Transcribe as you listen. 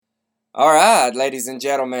All right, ladies and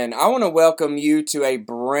gentlemen, I want to welcome you to a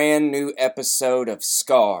brand new episode of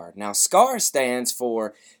SCAR. Now, SCAR stands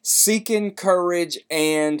for Seeking Courage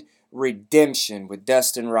and Redemption with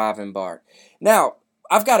Dustin Rivenbart. Now,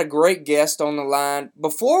 I've got a great guest on the line.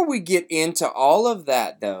 Before we get into all of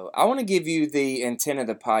that, though, I want to give you the intent of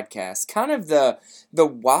the podcast, kind of the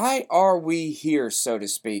why are we here, so to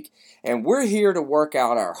speak. And we're here to work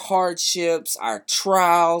out our hardships, our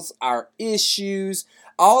trials, our issues,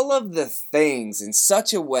 all of the things in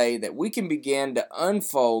such a way that we can begin to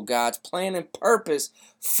unfold God's plan and purpose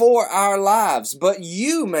for our lives. But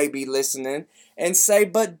you may be listening and say,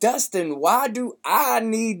 but Dustin, why do I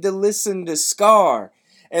need to listen to Scar?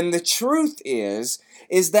 And the truth is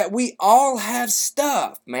that we all have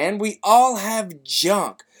stuff, man. We all have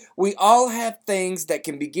junk. We all have things that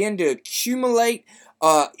can begin to accumulate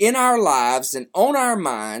in our lives and on our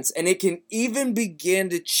minds, and it can even begin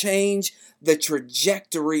to change the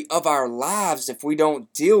trajectory of our lives if we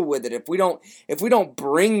don't deal with it, if we don't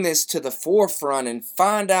bring this to the forefront and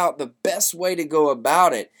find out the best way to go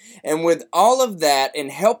about it. And with all of that and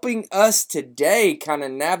helping us today kind of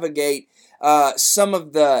navigate some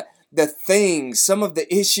of the things, some of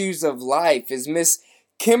the issues of life is Miss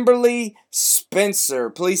Kimberly Spencer.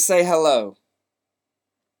 Please say hello.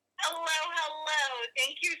 Hello, hello.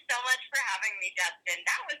 Thank you so much for having me, Dustin.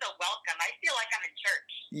 That was a welcome. I feel like I'm in church.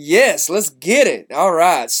 Yes, let's get it. All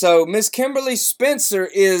right. So Miss Kimberly Spencer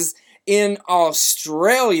is in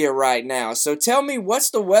Australia right now. So tell me,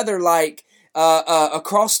 what's the weather like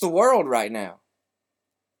across the world right now?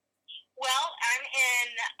 Well, I'm in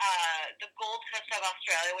the Gold Coast of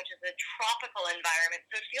Australia, which is a tropical environment,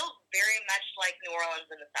 so it feels very much like New Orleans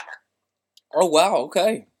in the summer. Oh, wow.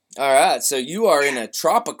 Okay. All right. So you are in a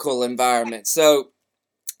tropical environment. So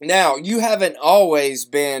now you haven't always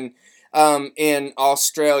been in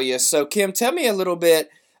Australia. So Kim, tell me a little bit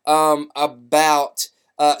about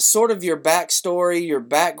sort of your backstory, your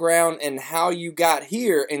background, and how you got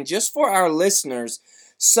here. And just for our listeners,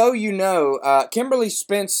 so you know, Kimberly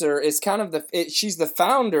Spencer is kind of she's the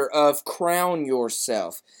founder of Crown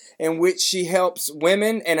Yourself, in which she helps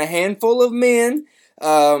women and a handful of men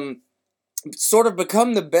sort of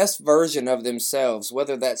become the best version of themselves,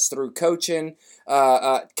 whether that's through coaching,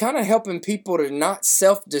 kind of helping people to not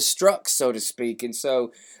self-destruct, so to speak. And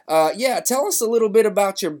so, yeah, tell us a little bit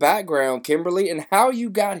about your background, Kimberly, and how you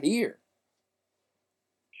got here.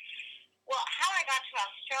 Well, how I got to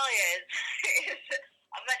Australia is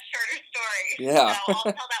a much shorter story. Yeah. So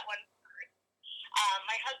I'll tell that one first.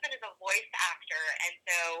 My husband is a voice actor, and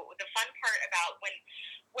so the fun part about when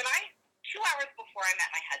I 2 hours before I met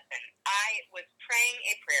my husband, I was praying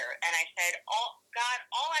a prayer, and I said, God,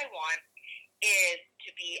 all I want is to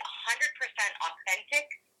be 100% authentic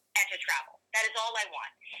and to travel. That is all I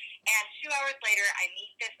want. And 2 hours later, I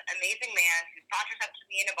meet this amazing man who saunters up to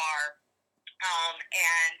me in a bar,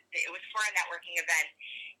 and it was for a networking event,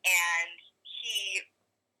 and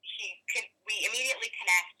we immediately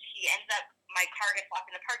connect. He ends up, my car gets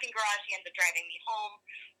locked in the parking garage. He ends up driving me home.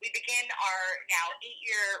 We begin our now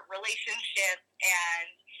 8-year relationship,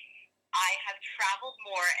 and I have traveled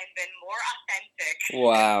more and been more authentic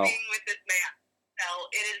Wow. being with this man. So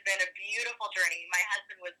it has been a beautiful journey. My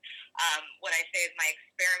husband was what I say is my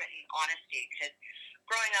experiment in honesty, because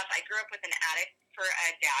growing up, I grew up with an addict for a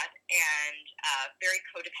dad and a very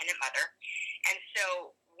codependent mother. And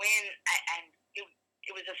so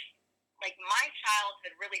it was like my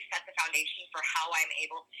childhood really set the foundation for how I'm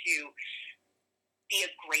able to be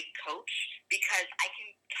a great coach, because I can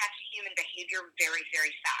catch human behavior very,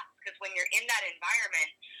 very fast. Because when you're in that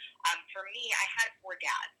environment, for me, I had 4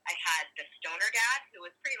 dads. I had the stoner dad, who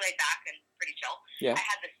was pretty laid back and pretty chill. Yeah. I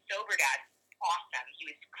had the sober dad, awesome. He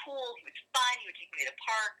was cool. He was fun. He would take me to the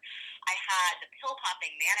park. I had the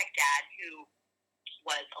pill-popping manic dad, who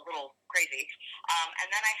was a little crazy. And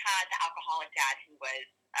then I had the alcoholic dad, who was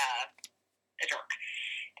a jerk.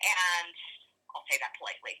 And I'll say that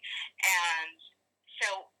politely. And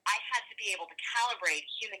so I had to be able to calibrate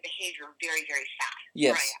human behavior very, very fast.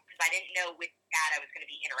 Yes. Because I didn't know which dad I was going to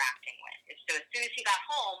be interacting with. And so as soon as he got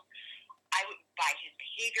home, I would, by his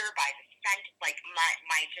behavior, by the scent, like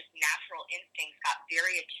my just natural instincts got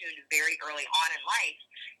very attuned very early on in life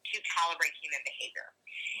to calibrate human behavior.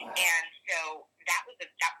 Wow. And so that was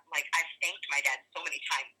like, I've thanked my dad so many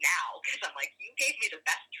times now, because I'm like, you gave me the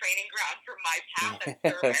best training ground for my path of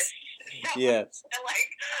service. So, yes.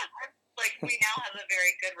 Like we now have a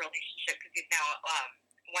very good relationship, because he's now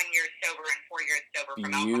 1 year sober and 4 years sober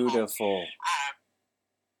from alcohol. Beautiful.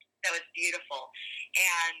 So it's beautiful.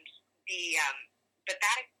 And but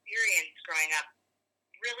that experience growing up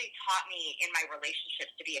really taught me in my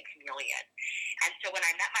relationships to be a chameleon. And so when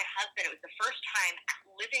I met my husband, it was the first time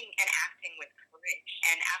living and acting with courage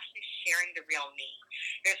and actually sharing the real me.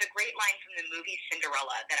 There's a great line from the movie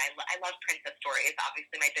Cinderella that I love princess stories.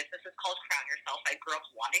 Obviously, my business is called Crown Yourself. I grew up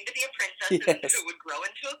wanting to be a princess Yes. who would grow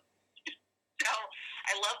into a so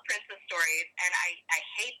I love princess stories, and I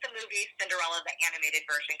hate the movie Cinderella, the animated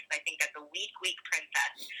version, because I think that's a weak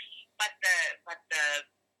princess. But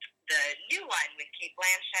the new one with Kate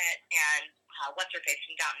Blanchett and what's her face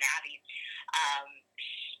from Downton Abbey,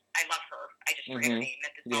 I love her. I just forget her name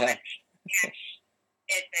at this moment. And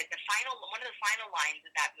the one of the final lines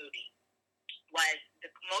of that movie was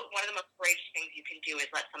one of the most courageous things you can do is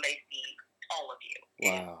let somebody see all of you.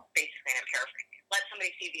 Wow. Basically, and I'm paraphrasing. Let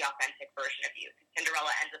somebody see the authentic version of you.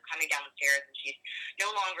 Cinderella ends up coming down the stairs, and she's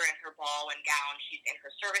no longer in her ball and gown. She's in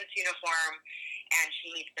her servant's uniform, and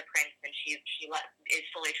she meets the prince, and she is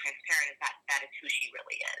fully transparent as that is who she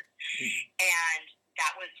really is. And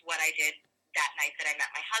that was what I did that night that I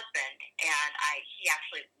met my husband, and he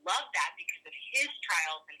actually loved that because of his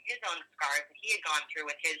trials and his own scars that he had gone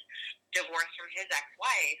through with his divorce from his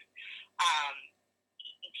ex-wife.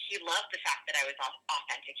 He loved the fact that I was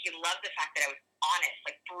authentic. He loved the fact that I was honest,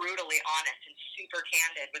 like brutally honest and super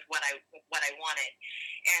candid with what I wanted.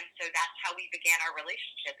 And so that's how we began our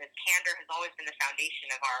relationship. Is candor has always been the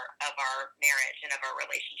foundation of our marriage and of our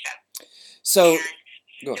relationship. So,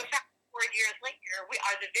 fast forward years later,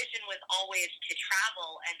 the vision was always to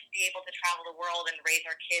travel and to be able to travel the world and raise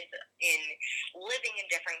our kids in living in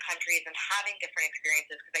different countries and having different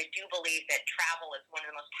experiences, because I do believe that travel is one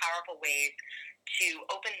of the most powerful ways to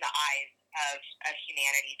open the eyes of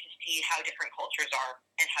humanity, to see how different cultures are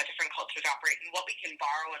and how different cultures operate and what we can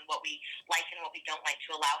borrow and what we like and what we don't like,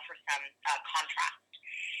 to allow for some contrast.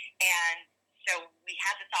 And so we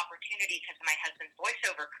had this opportunity because of my husband's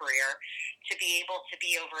voiceover career to be able to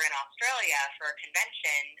be over in Australia for a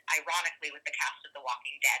convention, ironically with the cast of The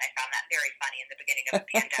Walking Dead. I found that very funny in the beginning of the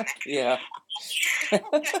pandemic. Yeah.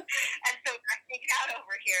 And so I figured out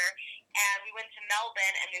over here, and we went to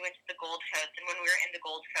Melbourne and we went to the Gold Coast. And when we were in the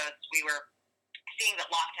Gold Coast, we were seeing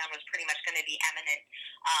that lockdown was pretty much going to be imminent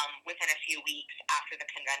within a few weeks after the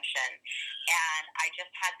convention. And I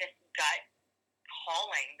just had this gut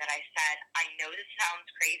calling that I said, I know this sounds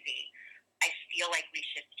crazy. I feel like we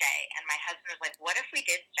should stay. And my husband was like, what if we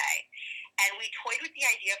did stay? And we toyed with the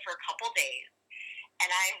idea for a couple days.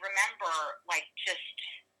 And I remember just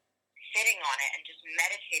sitting on it and just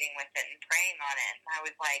meditating with it and praying on it. And I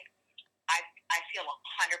was like, I feel 100%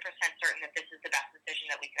 certain that this is the best decision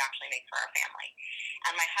that we could actually make for our family.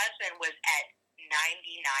 And my husband was at 99%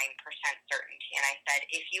 certainty. And I said,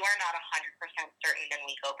 if you are not 100% certain, then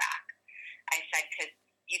we go back. I said, because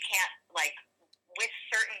you can't, with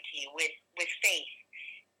certainty, with faith,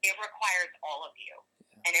 it requires all of you.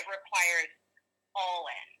 And it requires all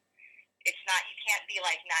in. It's not, you can't be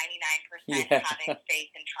 99% having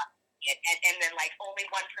faith and trust. And then only 1%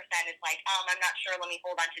 is I'm not sure, let me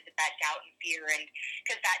hold on to that doubt and fear, and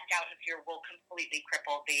because that doubt and fear will completely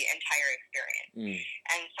cripple the entire experience.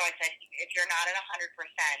 And so I said, if you're not at 100%,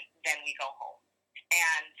 then we go home.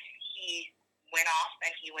 And he went off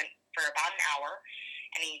and he went for about an hour,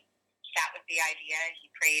 and he sat with the idea, and he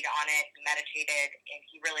prayed on it, he meditated, and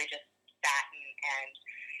he really just sat and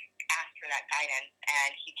asked for that guidance. And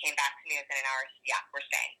he came back to me within an hour and said, yeah, we're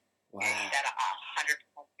staying. Wow. And he said 100%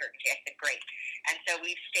 certainty. I said, great. And so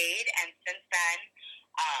we've stayed, and since then,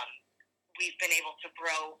 we've been able to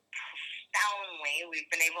grow profoundly. We've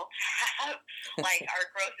been able to have, our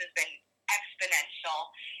growth has been exponential,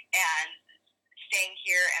 and staying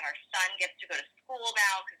here, and our son gets to go to school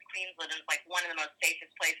now, because Queensland is one of the most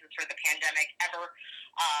safest places for the pandemic ever.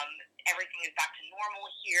 Everything is back to normal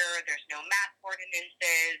here. There's no mask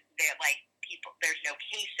ordinances. There's no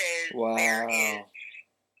cases. Wow. There is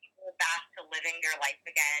back to living their life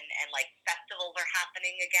again, and festivals are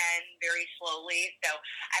happening again very slowly. So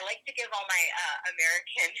I like to give all my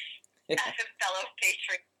American fellow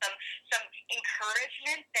patriots some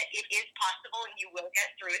encouragement that it is possible and you will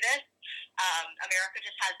get through this. America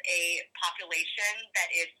just has a population that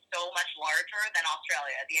is so much larger than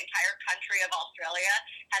Australia. The entire country of Australia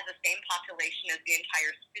has the same population as the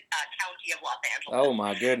entire county of Los Angeles. Oh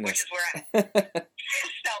my goodness. Which is where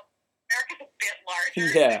I'm so America's a bit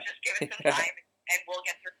larger, yeah. So just give it some time and we'll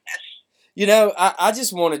get through this. I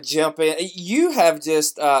just want to jump in. You have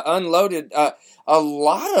just unloaded a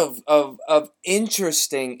lot of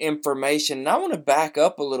interesting information. And I want to back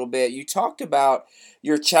up a little bit. You talked about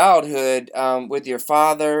your childhood with your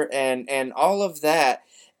father and all of that.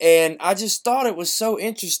 And I just thought it was so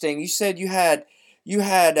interesting. You said you had you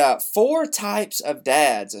had four types of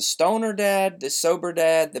dads: a stoner dad, the sober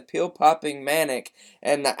dad, the pill popping manic,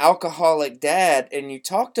 and the alcoholic dad. And you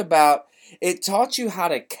talked about it taught you how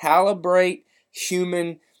to calibrate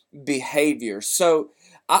human behavior. So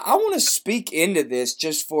I want to speak into this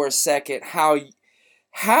just for a second.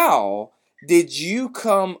 How did you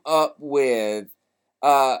come up with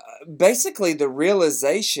uh, basically the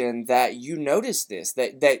realization that you noticed this,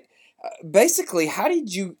 that basically how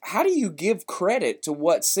do you give credit to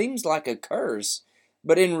what seems like a curse,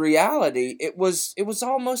 but in reality it was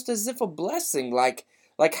almost as if a blessing, like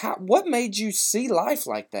how what made you see life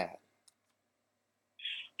like that?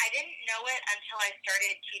 I didn't know it until I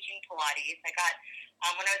started teaching Pilates. I got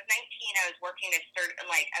when I was 19, I was working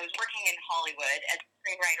I was working in Hollywood as a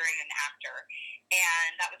screenwriter and an actor,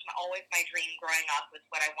 and that was always my dream growing up, was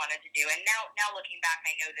what I wanted to do. And now looking back,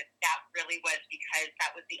 I know that that really was because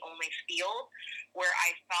that was the only field where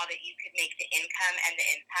I saw that you could make the income and the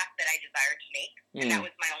impact that I desired to make, and that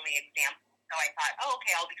was my only example. So I thought, oh,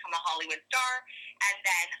 okay, I'll become a Hollywood star, and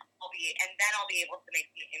then I'll be able to make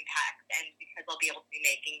the impact, and because I'll be able to be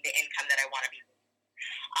making the income that I want to be.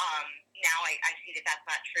 Now I see that that's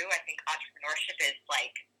not true. I think entrepreneurship is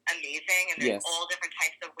like amazing, and there's Yes. all different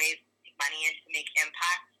types of ways to make money and to make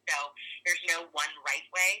impact. So there's no one right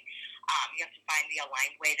way. You have to find the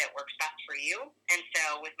aligned way that works best for you. And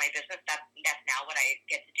so with my business, that's now what I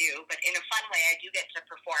get to do. But in a fun way, I do get to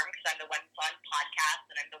perform because I'm the one that's on podcasts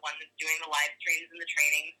and I'm the one that's doing the live streams and the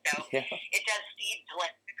training. So Yeah. it does feed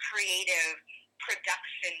like the creative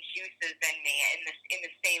production juices in me in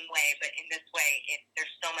the same way, but in this way, there's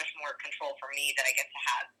so much more control for me that I get to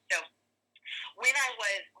have. So when I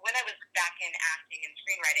was back in acting and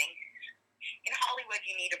screenwriting, in Hollywood,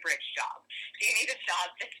 you need a bridge job. So you need a job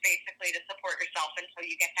that's basically to support yourself until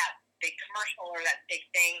you get that big commercial or that big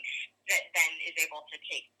thing that then is able to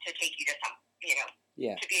take you to some,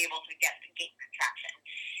 Yeah. to be able to gain traction.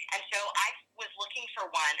 And so I was looking for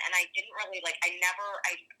one, and I didn't really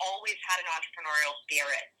I always had an entrepreneurial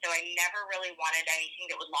spirit. So I never really wanted anything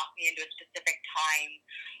that would lock me into a specific time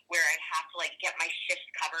where I'd have to get my shifts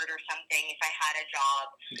covered or something if I had a job.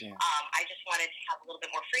 Yeah. I just wanted to have a little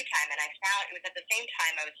bit more free time, and I found it was at the same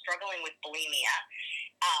time I was struggling with bulimia.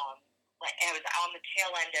 I was on the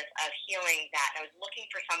tail end of healing that, and I was looking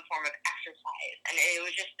for some form of exercise, and it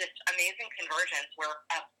was just this amazing convergence where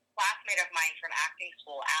a classmate of mine from acting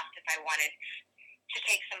school asked if I wanted to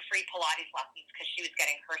take some free Pilates lessons because she was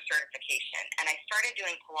getting her certification. And I started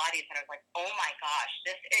doing Pilates, and I was like, oh my gosh,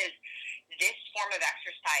 this form of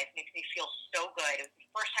exercise makes me feel so good. It was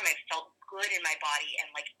the first time I felt good in my body in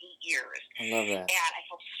 8 years. I love that. And I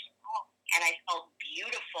felt strong, and I felt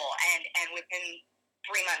beautiful. And within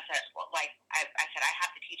 3 months, I said, I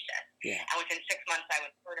have to teach this. Yeah. And within 6 months, I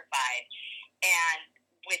was certified. And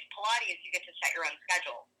with Pilates, you get to set your own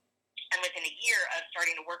schedule. And within a year of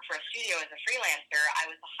starting to work for a studio as a freelancer,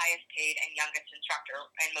 I was the highest paid and youngest instructor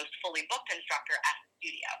and most fully booked instructor at the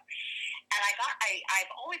studio. And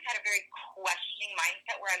I've always had a very questioning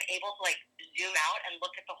mindset where I'm able to zoom out and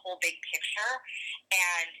look at the whole big picture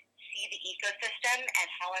and see the ecosystem and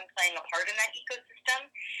how I'm playing a part in that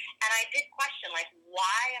ecosystem. And I did question,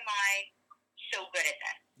 why am I so good at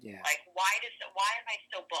this? Yeah. Why am I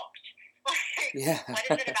so booked? Yeah. What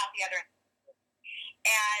is it about the other?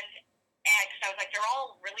 And because I was they're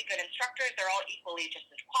all really good instructors, they're all equally just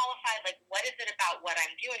as qualified. What is it about what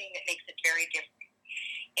I'm doing that makes it very different?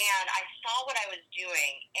 And I saw what I was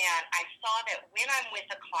doing, and I saw that when I'm with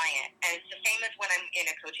a client, and it's the same as when I'm in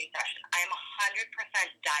a coaching session, I am 100%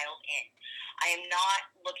 dialed in. I am not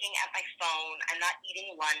looking at my phone. I'm not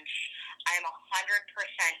eating lunch. I am 100%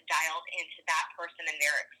 dialed into that person and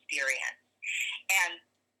their experience. And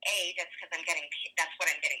that's because that's what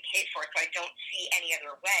I'm getting paid for, so I don't see any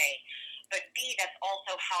other way. But B, that's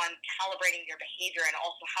also how I'm calibrating their behavior and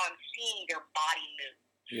also how I'm seeing their body move.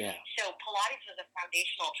 Yeah. So Pilates was a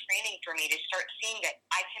foundational training for me to start seeing that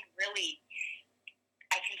I can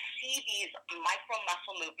see these micro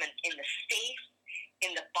muscle movements in the face,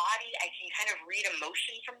 in the body. I can kind of read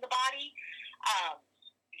emotion from the body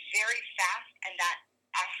very fast, and that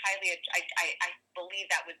I believe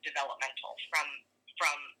that was developmental from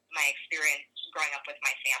my experience growing up with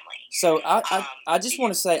my family. So I just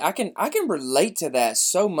want to say I can relate to that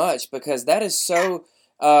so much, because that is so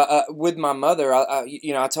with my mother.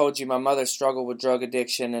 I told you my mother struggled with drug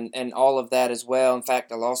addiction and all of that as well. In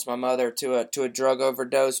fact, I lost my mother to a drug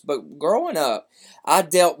overdose. But growing up, I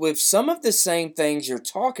dealt with some of the same things you're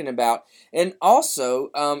talking about, and also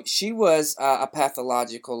she was a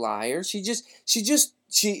pathological liar. She just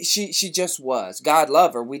was. God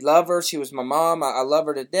love her. We love her. She was my mom. I love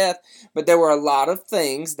her to death. But there were a lot of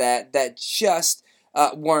things that just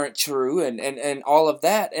weren't true, and all of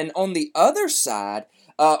that. And on the other side,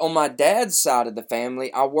 on my dad's side of the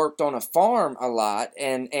family, I worked on a farm a lot,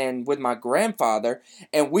 and with my grandfather,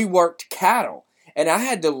 and we worked cattle. And I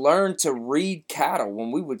had to learn to read cattle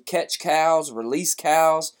when we would catch cows, release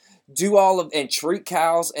cows, do all of and treat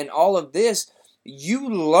cows and all of this. You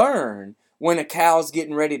learn when a cow's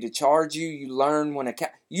getting ready to charge you. You learn when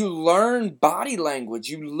you learn body language.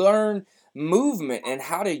 You learn movement and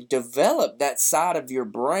how to develop that side of your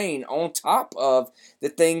brain on top of the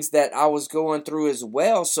things that I was going through as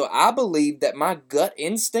well. So I believe that my gut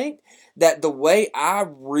instinct, that the way I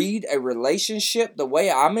read a relationship, the way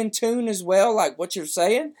I'm in tune as well, like what you're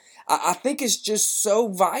saying, I think it's just so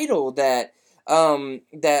vital that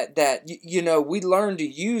we learn to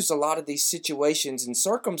use a lot of these situations and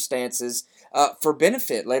circumstances for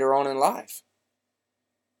benefit later on in life.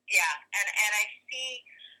 Yeah, and I see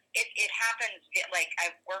it happens. Like,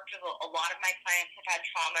 I've worked with a lot of my clients have had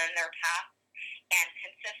trauma in their past, and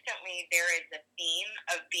consistently there is a theme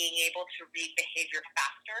of being able to read behavior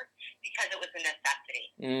faster because it was a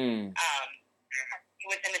necessity. It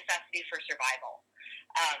was a necessity for survival.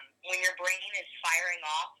 When your brain is firing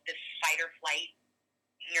off this fight or flight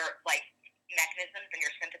mechanisms, and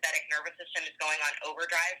your sympathetic nervous system is going on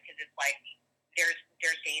overdrive because it's like there's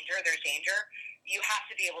danger. You have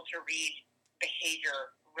to be able to read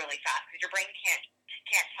behavior really fast because your brain can't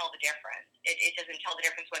tell the difference. It doesn't tell the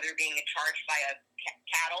difference whether you're being charged by a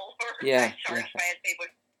cattle or charged by a saber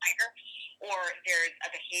tiger, or there's a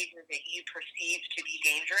behavior that you perceive to be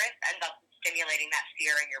dangerous, and thus stimulating that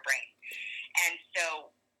fear in your brain. And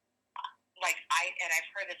so, I've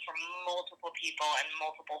heard this from multiple people and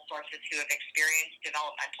multiple sources who have experienced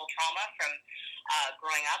developmental trauma from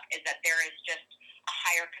growing up, is that there is just a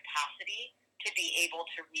higher capacity to be able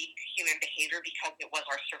to read human behavior because it was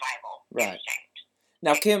our survival instinct.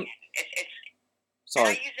 Now, Kim,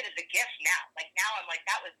 sorry. And I use it as a gift now. Like, now I'm like,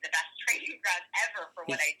 that was the best training ground ever for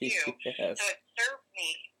what I do. Yes. So it served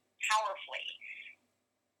me powerfully.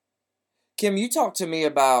 Kim, you talked to me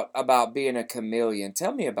about being a chameleon.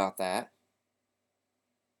 Tell me about that.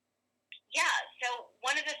 Yeah, so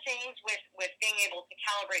one of the things with being able to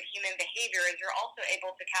calibrate human behavior is you're also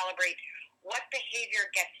able to calibrate what behavior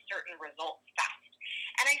gets certain results fast.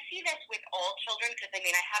 And I see this with all children because, I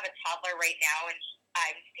have a toddler right now, and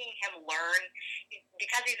I'm seeing him learn.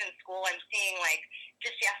 Because he's in school, I'm seeing,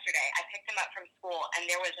 just yesterday, I picked him up from school, and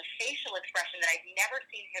there was a facial expression that I've never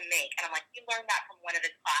seen him make. And I'm like, he learned that from one of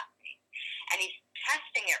his classmates. And he's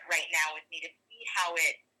testing it right now with me to see how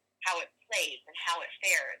it plays and how it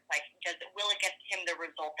fares. Like, will it get him the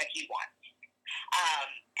result that he wants?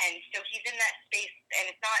 And so he's in that space, and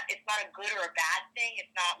it's not a good or a bad thing. It's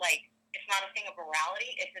not a thing of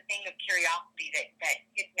morality. It's a thing of curiosity that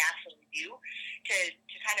kids naturally do to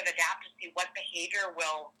kind of adapt to see what behavior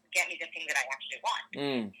will get me the thing that I actually want.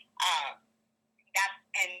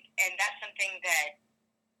 That's something that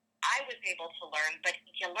I was able to learn, but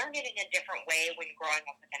you learn it in a different way when growing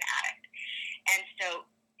up with an addict. And so,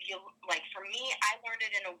 for me, I learned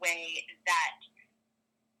it in a way that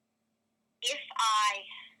if I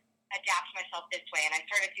adapt myself this way, and I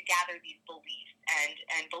started to gather these beliefs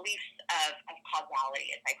and beliefs of causality,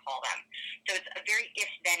 as I call them. So it's a very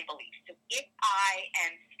if-then belief. So if I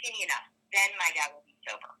am skinny enough, then my dad will be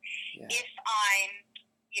sober. Yeah. If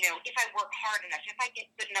I work hard enough, if I get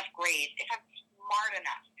good enough grades, if I'm smart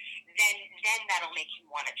enough, then that'll make him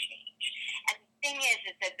want to change. And the thing is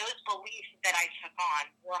that those beliefs that I took on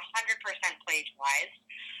were 100% plagiarized,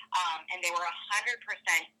 and they were 100%.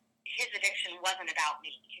 His addiction wasn't about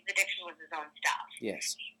me. His addiction was his own stuff.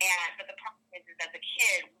 Yes. But the problem is as a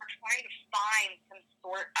kid, we're trying to find some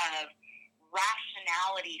sort of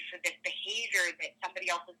rationality for this behavior that somebody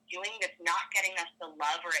else is doing that's not getting us the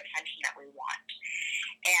love or attention that we want.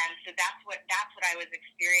 And so that's what I was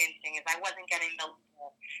experiencing, is I wasn't getting the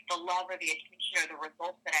love or the attention or the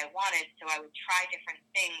results that I wanted. So I would try different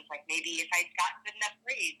things, like maybe if I got good enough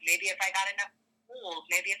grades, maybe if I got enough schools,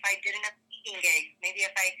 maybe if I did enough speaking gigs, maybe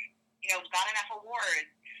if I got enough awards.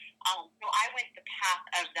 So I went the path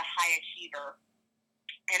of the high achiever,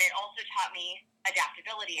 and it also taught me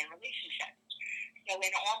adaptability in relationships. So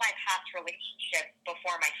in all my past relationships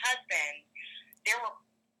before my husband, there were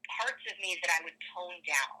parts of me that I would tone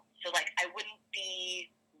down. So I wouldn't be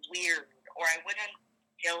weird, or I wouldn't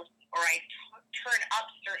guilty, or I'd turn up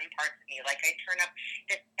certain parts of me. Like I'd turn up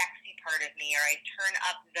the sexy part of me, or I'd turn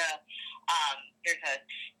up there's a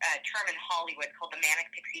term in Hollywood called the manic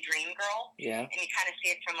pixie dream girl. Yeah. And you kind of see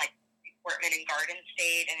it from Portman and Garden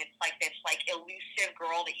State, and it's this elusive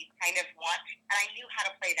girl that you kind of want. And I knew how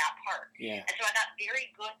to play that part. Yeah. And so I got very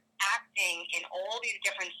good at acting in all these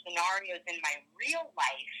different scenarios in my real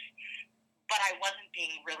life, but I wasn't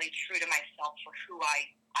being really true to myself for who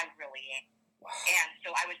I really am. Wow. And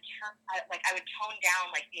so I would tone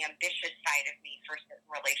down like the ambitious side of me for certain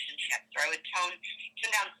relationships, or I would tone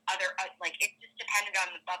down other it just depended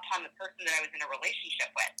upon the person that I was in a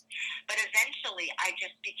relationship with. But eventually, I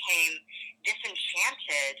just became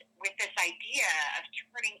disenchanted with this idea of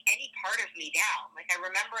turning any part of me down. Like, I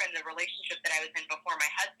remember in the relationship that I was in before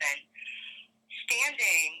my husband,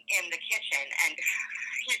 standing in the kitchen, and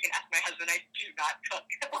you can ask my husband, I do not cook.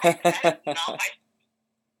 Like, that is not my.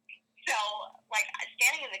 So, like,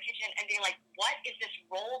 standing in the kitchen and being like, what is this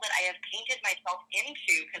role that I have painted myself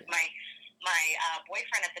into? Because my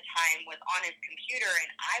boyfriend at the time was on his computer, and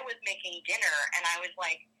I was making dinner, and I was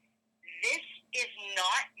like, this is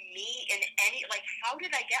not me in any, like, how did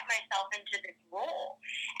I get myself into this role?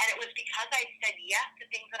 And it was because I said yes to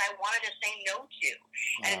things that I wanted to say no to.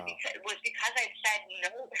 Wow. And it was because I said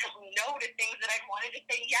no to things that I wanted to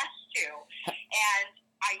say yes to. And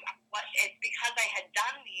it's because I had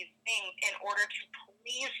done these things in order to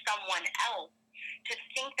please someone else, to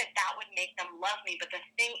think that would make them love me. But the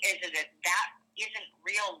thing is that isn't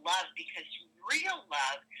real love, because real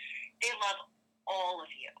love, they love all of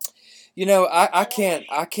you. You know, I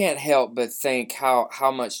can't help but think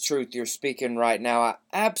how much truth you're speaking right now. I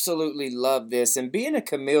absolutely love this, and being a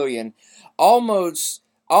chameleon almost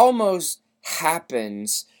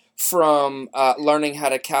happens from learning how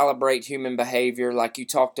to calibrate human behavior, like you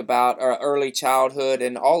talked about, early childhood,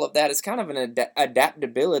 and all of that. It's kind of an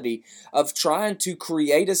adaptability of trying to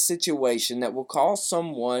create a situation that will cause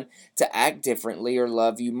someone to act differently or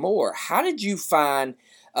love you more. How did you find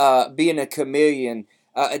being a chameleon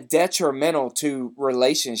detrimental to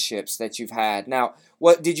relationships that you've had? Now,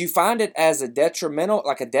 what did you find it as a detrimental,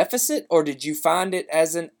 like a deficit, or did you find it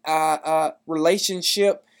as an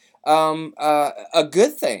relationship? A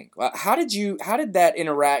good thing. How did that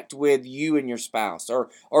interact with you and your spouse,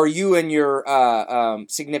 or you and your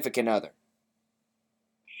significant other?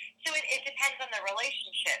 So it depends on the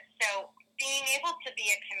relationship. So being able to be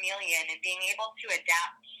a chameleon and being able to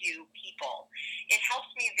adapt to people, it helps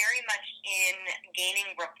me very much in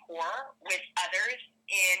gaining rapport with others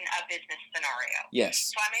in a business scenario.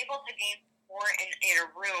 Yes. So I'm able to gain rapport in a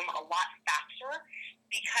room a lot faster,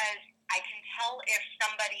 because I can tell if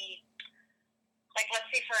somebody, like, let's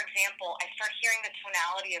say, for example, I start hearing the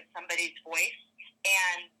tonality of somebody's voice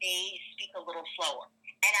and they speak a little slower.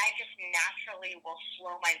 And I just naturally will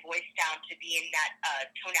slow my voice down to be in that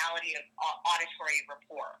tonality of auditory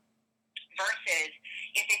rapport. Versus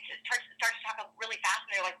if it starts to talk really fast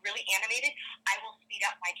and they're like really animated, I will speed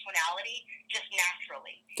up my tonality just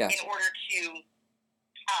naturally. Gotcha. In order to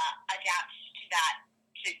adapt to that,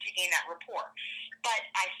 to gain that rapport. But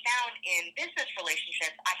I found in business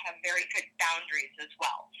relationships, I have very good boundaries as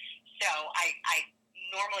well. So I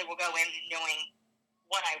normally will go in knowing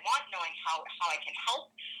what I want, knowing how I can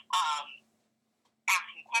help,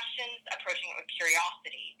 asking questions, approaching it with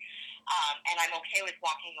curiosity. And I'm okay with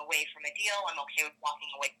walking away from a deal. I'm okay with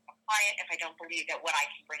walking away from a client if I don't believe that what I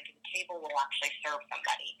can bring to the table will actually serve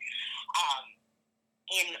somebody.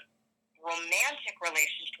 In romantic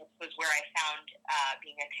relationships was where I found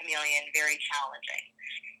being a chameleon very challenging,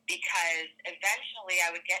 because eventually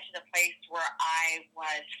I would get to the place where I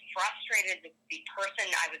was frustrated that the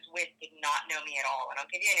person I was with did not know me at all. And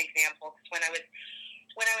I'll give you an example. When I was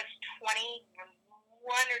 21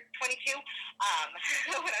 or 22,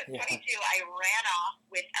 when I was 22, I ran off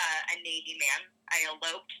with a Navy man. I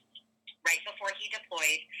eloped right before he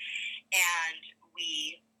deployed, and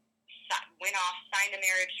we went off, signed a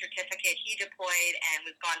marriage certificate. He deployed and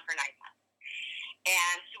was gone for 9 months.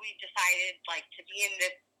 And so we decided, like, to be in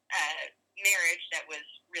this marriage that was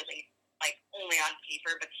really, like, only on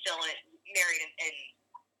paper, but still married, and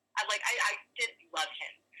I did love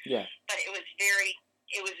him. Yeah. But it was very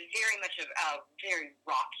much a very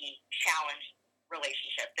rocky, challenged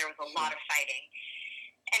relationship. There was a lot of fighting.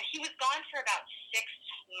 And he was gone for about 6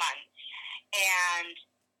 months, and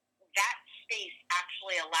that space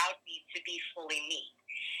actually allowed me to be fully me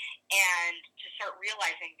and to start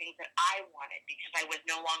realizing things that I wanted, because I was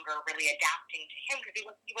no longer really adapting to him, because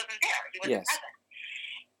he wasn't there. He wasn't present.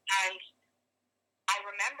 And I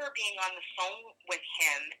remember being on the phone with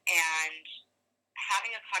him and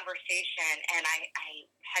having a conversation, and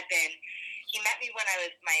he met me when I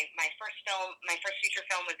was, my first feature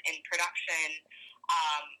film was in production.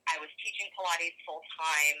 I was teaching Pilates full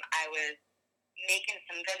time. I was making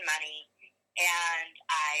some good money, and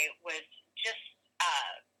I was just,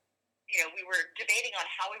 we were debating on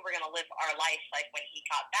how we were going to live our life, like, when he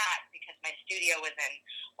got back, because my studio was in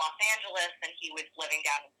Los Angeles, and he was living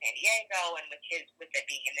down in San Diego, and with it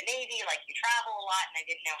being in the Navy, like, you travel a lot, and I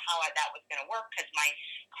didn't know how that was going to work because my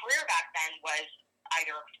career back then was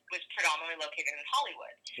predominantly located in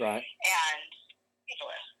Hollywood. Right. And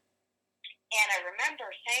Angeles. And I remember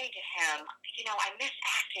saying to him, I miss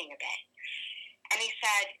acting a bit. And he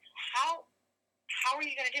said, how are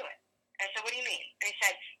you going to do it? I said, what do you mean? And he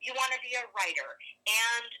said, you want to be a writer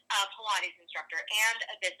and a Pilates instructor and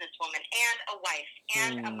a businesswoman and a wife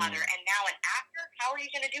and a mother and now an actor? How are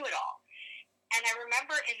you going to do it all? And I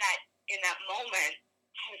remember in that moment,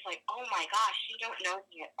 I was like, oh my gosh, you don't know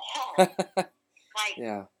me at all.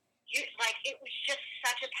 Yeah. It was just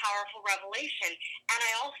such a powerful revelation. And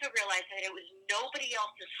I also realized that it was nobody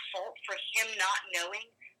else's fault for him not knowing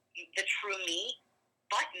the true me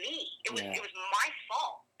but me. It was my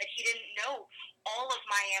fault that he didn't know all of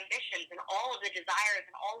my ambitions and all of the desires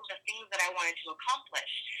and all of the things that I wanted to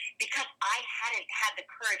accomplish because I hadn't had the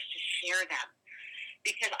courage to share them,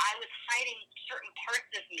 because I was hiding certain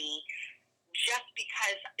parts of me just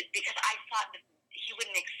because I thought that he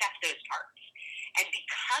wouldn't accept those parts. And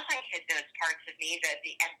because I hid those parts of me,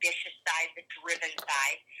 the ambitious side, the driven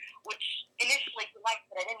side, which initially he liked,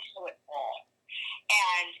 but I didn't show it all.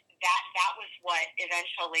 And that was what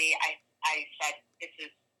eventually I said, this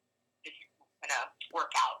is going to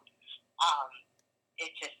work out.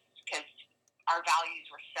 It just, because our values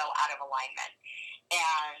were so out of alignment.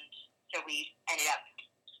 And so we ended up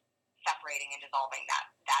separating and dissolving that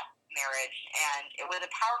marriage. And it was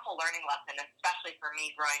a powerful learning lesson, especially for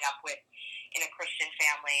me growing up in a Christian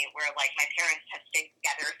family where, like, my parents had stayed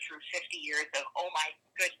together through 50 years of, oh my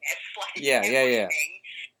goodness, like, everything.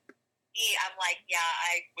 I'm like,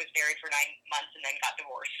 I was married for 9 months and then got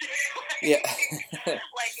divorced.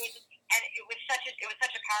 And it was such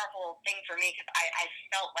a powerful thing for me because I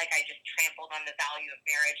felt like I just trampled on the value of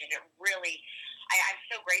marriage, and it really, I'm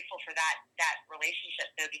so grateful for that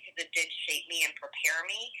relationship though, because it did shape me and prepare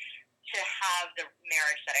me to have the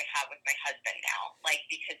marriage that I have with my husband now. Like,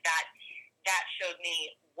 because that showed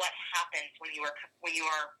me what happens when you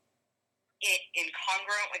are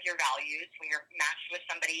incongruent with your values, when you're matched with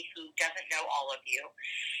somebody who doesn't know all of you,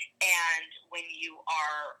 and when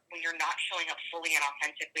you're not showing up fully and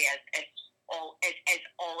authentically as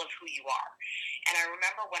all of who you are. And I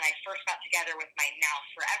remember when I first got together with my now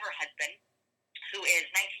forever husband, who is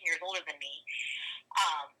 19 years older than me,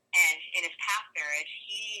 and in his past marriage,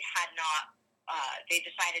 he had not, they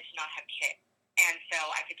decided to not have kids. And so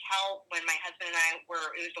I could tell when my husband and it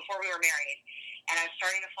was before we were married, and I was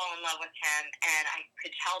starting to fall in love with him, and I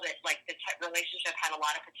could tell that, like, the relationship had a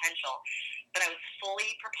lot of potential, but I was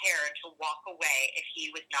fully prepared to walk away if he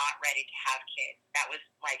was not ready to have kids. That was,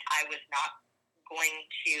 like, I was not going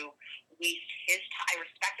to waste his time. I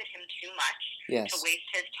respected him too much to waste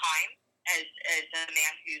his time as a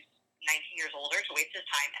man who's 19 years older, to waste his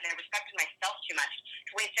time, and I respected myself too much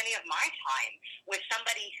to waste any of my time with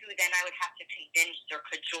somebody who then I would have to convince or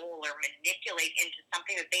cajole or manipulate into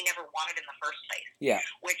something that they never wanted in the first place. Yeah.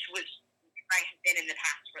 Which was where I had been in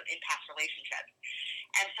past relationships.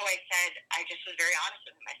 And so I said, I just was very honest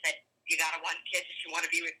with him. I said, you gotta want kids if you want to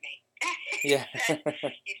be with me. He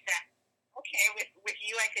said, okay, with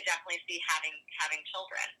you I could definitely see having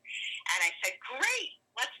children. And I said, great,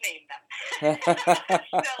 let's name them.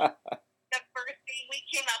 So the first thing we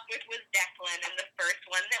came up with was Declan, and the first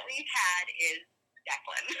one that we've had is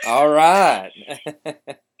Declan. All right.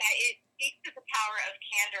 It speaks to the power of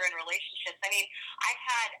candor in relationships. I mean,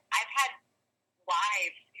 I've had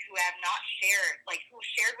wives who have not shared, like, who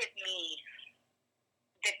shared with me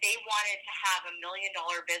that they wanted to have $1 million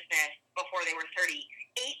business before they were 30,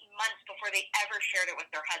 8 months before they ever shared it with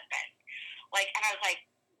their husband. Like, and I was like,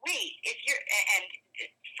 wait, and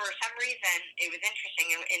for some reason, it was interesting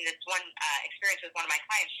in this one experience with one of my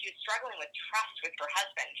clients, she was struggling with trust with her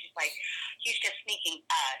husband. She's like, he's just sneaking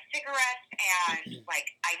cigarettes, and, like,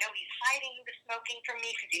 I know he's hiding the smoking from me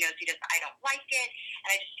because he knows I don't like it, and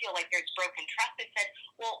I just feel like there's broken trust. I said,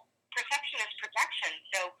 well, perception is projection,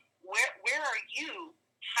 so where are you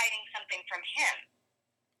hiding something from him?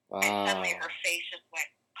 Wow. And suddenly her face just went,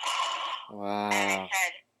 oh. Wow. And I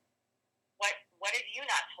said, what have you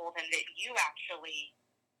not told him that you actually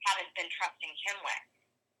haven't been trusting him with?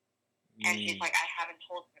 And she's like, I haven't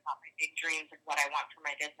told him about my big dreams and what I want for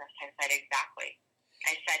my business. I said, exactly.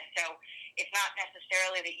 I said, so it's not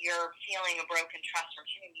necessarily that you're feeling a broken trust from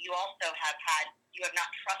him. You also you have not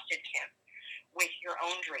trusted him with your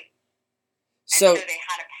own dreams. And so they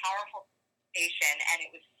had a powerful conversation, and it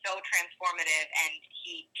was so transformative, and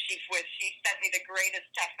she sent me the greatest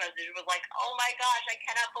text message. It was like, oh my gosh, I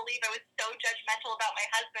cannot believe I was so judgmental about my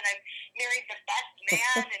husband. I've married the best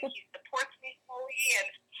man, and he supports me fully,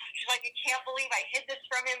 and can't believe I hid this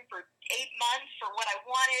from him for 8 months for what I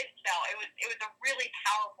wanted. So it was a really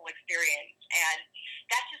powerful experience. And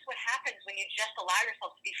that's just what happens when you just allow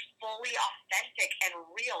yourself to be fully authentic and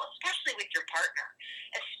real, especially with your partner,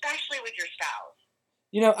 especially with your spouse.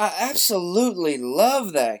 I absolutely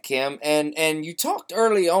love that, Kim. And you talked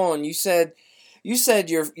early on. You said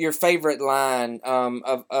your favorite line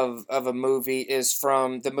of a movie is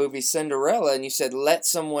from the movie Cinderella, and you said, "Let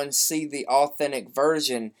someone see the authentic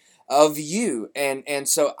version of you." And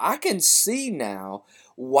so I can see now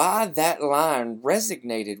why that line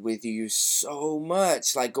resonated with you so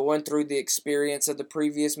much, like going through the experience of the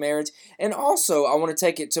previous marriage. And also, I want to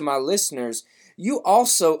take it to my listeners. You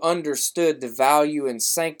also understood the value and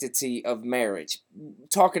sanctity of marriage,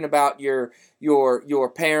 talking about your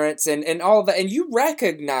parents and all that, and you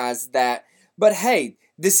recognize that. But hey,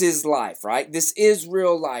 this is life, right? This is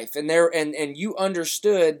real life, and you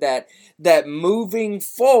understood that moving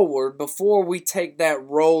forward, before we take that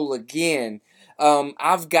role again,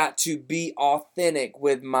 I've got to be authentic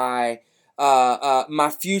with my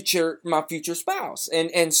future spouse,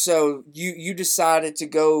 and so you decided to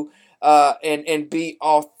go and be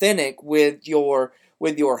authentic with your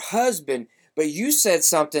husband. But you said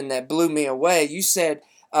something that blew me away. You said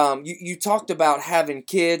you talked about having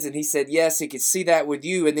kids, and he said yes, he could see that with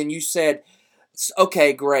you. And then you said,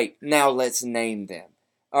 okay, great, now let's name them.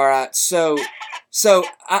 All right, so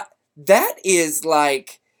that is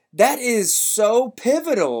so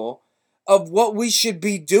pivotal of what we should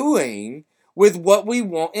be doing with what we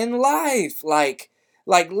want in life. Like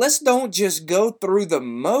let's don't just go through the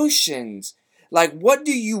motions. Like, what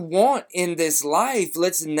do you want in this life?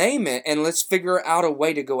 Let's name it, and let's figure out a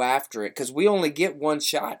way to go after it, because we only get one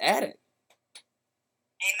shot at it.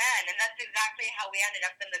 Amen. And that's exactly how we ended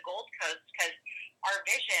up in the Gold Coast, because our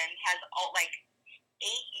vision has 8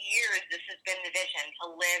 years, this has been the vision,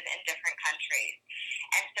 to live in different countries.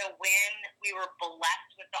 And so when we were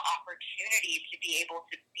blessed with the opportunity to be able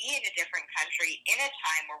to be in a different country in a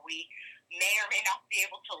time where we may or may not be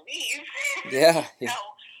able to leave, Yeah. so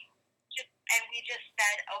and we just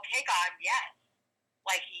said, okay, God, yes.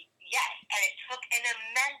 Yes. And it took an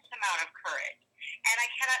immense amount of courage. And I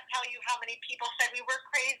cannot tell you how many people said we were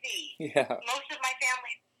crazy. Yeah. Most of my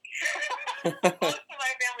family,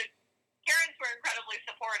 parents were incredibly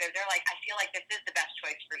supportive. They're like, I feel like this is the best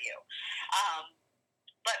choice for you.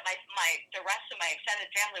 But the rest of my extended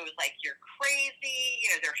family was like, you're crazy.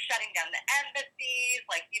 They're shutting down the embassies.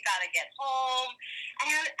 Like, you got to get home.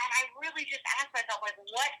 And I really just asked myself, like,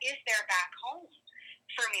 what is there back home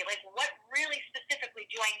for me? Like, what really specifically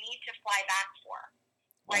do I need to fly back for?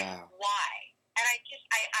 Like, Wow. why? And I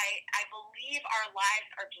believe our lives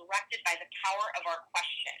are directed by the power of our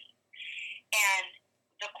questions. And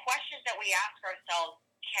the questions that we ask ourselves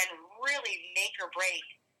can really make or break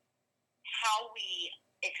how we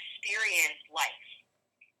experience life.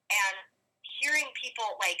 And hearing people,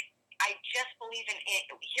 like, I just believe in it.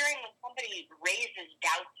 Hearing when somebody raises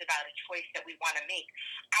doubts about a choice that we want to make,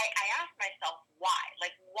 I ask myself, why?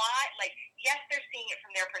 Like, why? Like, yes, they're seeing it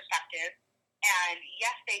from their perspective, and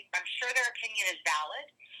yes, I'm sure their opinion is valid.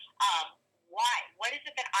 Why? What is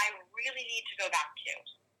it that I really need to go back to?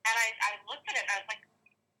 And I looked at it and I was like,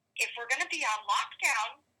 if we're going to be on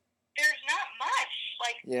lockdown, there's not much.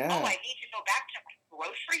 Like, I need to go back to my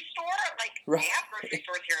grocery store. Like, right. We have grocery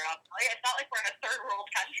stores here in Australia. It's not like we're in a third world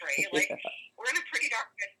country. Like, we're in a pretty darn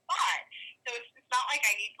good spot. So it's not like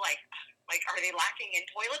I need, like, are they lacking in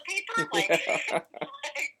toilet paper? Like,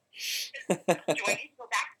 do I need to go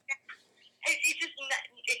back?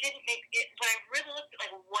 It didn't make it. When I really looked at,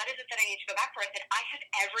 like, what is it that I need to go back for, I said, I have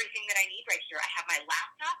everything that I need right here. I have my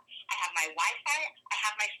laptop, I have my Wi-Fi, I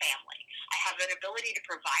have my family. I have an ability to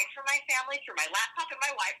provide for my family through my laptop and my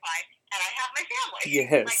Wi-Fi, and I have my family.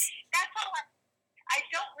 Yes. Like, that's all I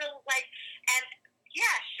don't really, like, and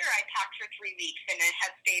yeah, sure, I packed for 3 weeks and it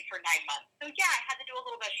has stayed for 9 months. So yeah, I had to do a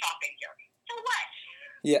little bit of shopping here. So what?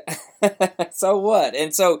 Yeah. So what?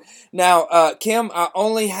 And so now, Kim, I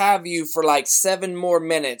only have you for like 7 more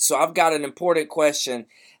minutes. So I've got an important question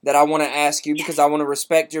that I want to ask you, because I want to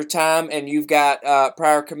respect your time and you've got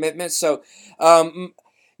prior commitments. So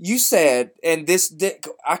you said, and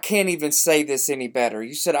I can't even say this any better.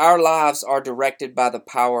 You said our lives are directed by the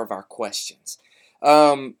power of our questions.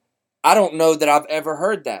 I don't know that I've ever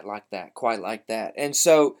heard that quite like that. And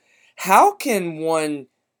so how can one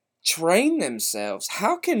train themselves?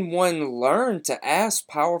 How can one learn to ask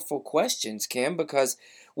powerful questions, Kim? Because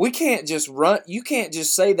we can't just you can't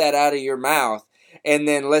just say that out of your mouth and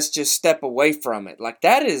then let's just step away from it. Like,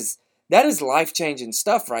 that is life-changing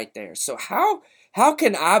stuff right there. So how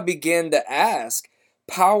can I begin to ask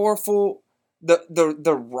powerful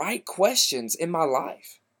the right questions in my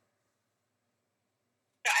life.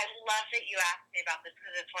 I love that you asked me about this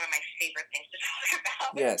because it's one of my favorite things to talk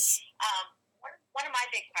about. Yes. One of my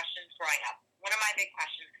big questions growing up,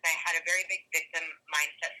 because I had a very big victim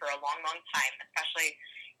mindset for a long, long time, especially,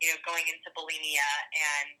 going into bulimia,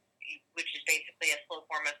 and which is basically a slow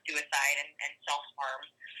form of suicide and self-harm.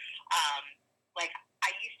 Like,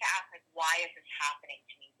 I used to ask, like, why is this happening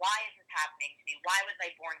to me? Why is this happening to me? Why was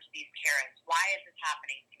I born to these parents? Why is this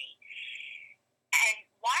happening to me? And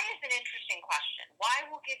why is an interesting question. Why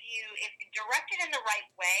will give you, if directed in the right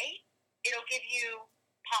way, it'll give you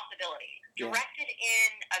possibilities. Yeah. Directed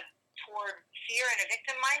toward fear and a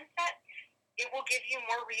victim mindset, it will give you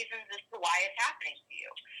more reasons as to why it's happening to you.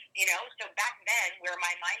 So back then, where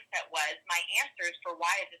my mindset was, my answers for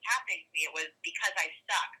why is this happening to me, it was because I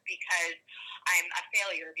suck, because I'm a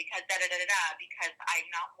failure, because da-da-da-da-da, because I'm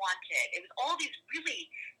not wanted. It was all these really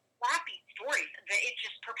crappy stories that it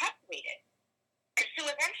just perpetuated. And so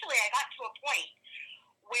eventually I got to a point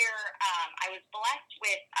where I was blessed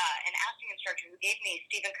with an acting instructor who gave me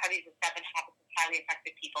Stephen Covey's The 7 Habits of Highly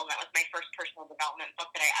Effective People, and that was my first personal development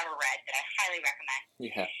book that I ever read that I highly recommend.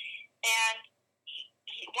 Yeah. And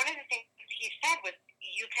one of the things he said was,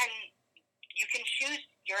 you can choose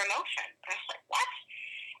your emotions. And I was like, what?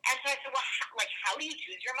 And so I said, well, how do you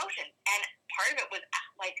choose your emotions? And part of it was,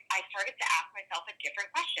 like, I started to ask myself a different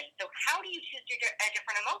question. So how do you choose a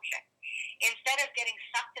different emotion? Instead of getting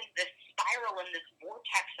sucked into this spiral and this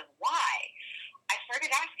vortex of why, I started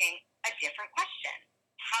asking a different question.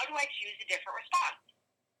 How do I choose a different response?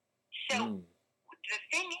 So the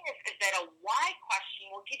thing is that a why question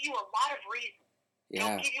will give you a lot of reasons. Yeah.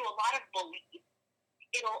 It'll give you a lot of beliefs.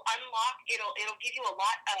 It'll give you a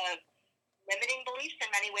lot of limiting beliefs in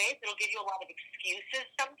many ways. It'll give you a lot of excuses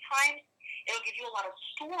sometimes. It'll give you a lot of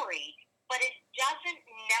story, but it doesn't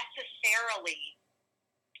necessarily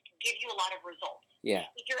give you a lot of results. Yeah.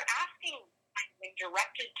 If you're asking when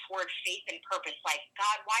directed toward faith and purpose, like,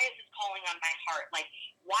 God, why is this calling on my heart? Like,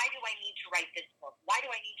 why do I need to write this book? Why do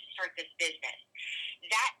I need to start this business?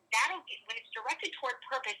 When it's directed toward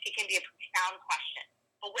purpose, it can be a profound question.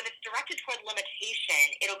 But when it's directed toward limitation,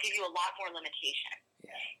 it'll give you a lot more limitation.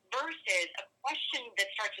 Yeah. Versus a question that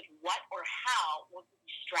starts with what or how will give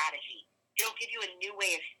you strategy. It'll give you a new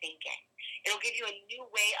way of thinking. It'll give you a new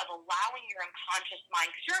way of allowing your unconscious mind,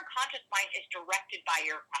 because your unconscious mind is directed by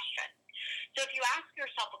your question. So if you ask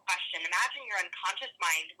yourself a question, imagine your unconscious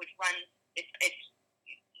mind, which runs, it's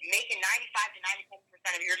making 95 to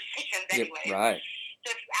 97% of your decisions anyway. Yep, right. So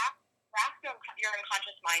if you ask your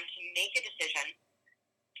unconscious mind to make a decision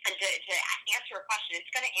and to answer a question, it's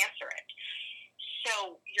going to answer it.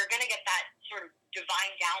 So you're going to get that sort of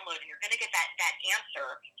divine download, and you're going to get that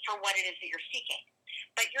answer for what it is that you're seeking.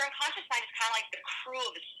 But your unconscious mind is kind of like the crew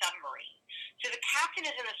of a submarine. So the captain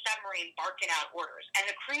is in the submarine barking out orders, and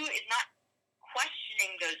the crew is not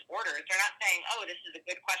questioning those orders. They're not saying, oh, this is a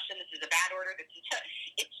good question, this is a bad order.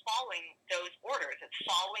 It's following those orders. It's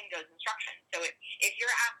following those instructions. So if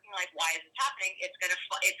you're asking, like, why is this happening, it's going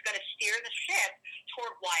to steer the ship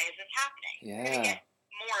toward why is this happening. Yeah. You're going to get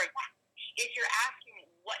more of that. If you're asking,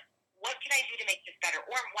 what can I do to make this better?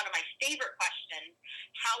 Or one of my favorite questions,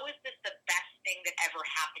 how is this the best thing that ever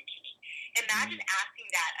happened to me? Imagine asking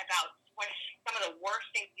that about some of the worst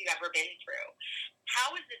things you've ever been through.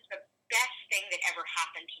 How is this the best thing that ever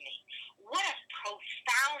happened to me? What a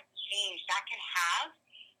profound change that can have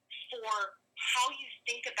for how you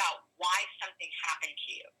think about why something happened to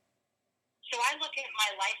you. So I look at my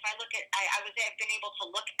life, I've been able to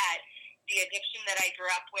look at the addiction that I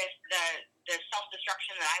grew up with, the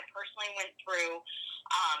self-destruction that I personally went through,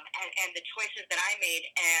 and the choices that I made,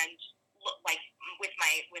 and like with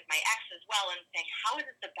my ex as well, and saying, how is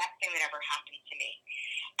this the best thing that ever happened to me?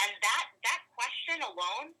 And that question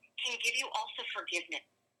alone can give you also forgiveness,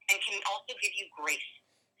 and can also give you grace.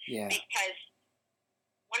 Yeah. Because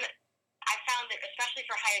when I found that, especially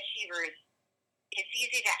for high achievers, it's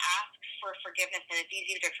easy to ask for forgiveness, and it's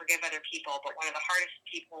easy to forgive other people, but one of the hardest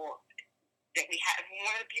people that we have,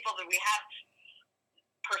 people that we have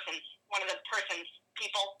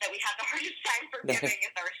the hardest time forgiving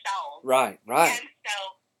is ourselves. Right. And so,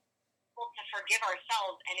 to forgive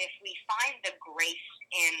ourselves, and if we find the grace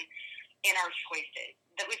in our choices,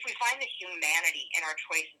 that if we find the humanity in our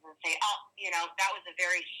choices and say, oh, that was a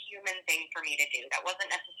very human thing for me to do. That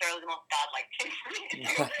wasn't necessarily the most godlike thing for me to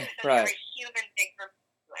do. That's Right. a very human thing for me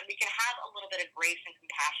to do. And we can have a little bit of grace and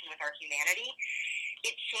compassion with our humanity.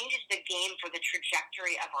 It changes the game for the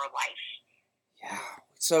trajectory of our life. Yeah.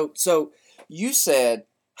 So you said,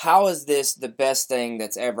 how is this the best thing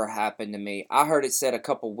that's ever happened to me? I heard it said a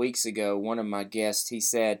couple weeks ago, one of my guests, he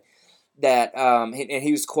said, that, and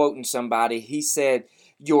he was quoting somebody. He said,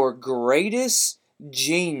 "Your greatest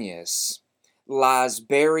genius lies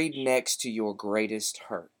buried next to your greatest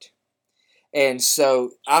hurt." And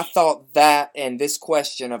so I thought that, and this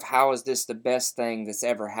question of how is this the best thing that's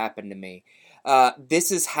ever happened to me,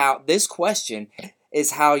 this question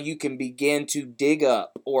is how you can begin to dig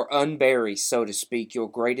up or unbury, so to speak, your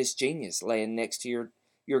greatest genius laying next to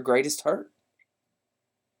your greatest hurt.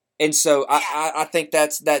 And so I think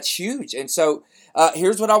that's huge. And so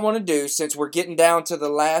here's what I want to do, since we're getting down to the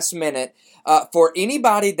last minute. For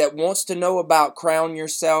anybody that wants to know about Crown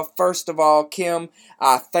Yourself, first of all, Kim,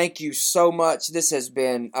 thank you so much. This has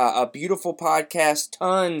been a beautiful podcast.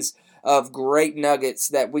 Tons of great nuggets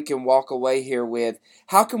that we can walk away here with.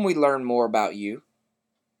 How can we learn more about you?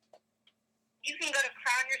 You can go to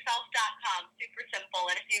crownyourself.com. Super simple.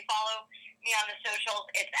 And if you follow me on the socials,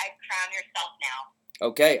 it's at Crown Yourself now.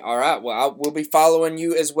 Okay, all right. Well, we'll be following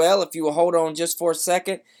you as well. If you will hold on just for a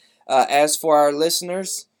second. As for our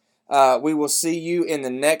listeners, we will see you in the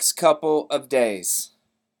next couple of days.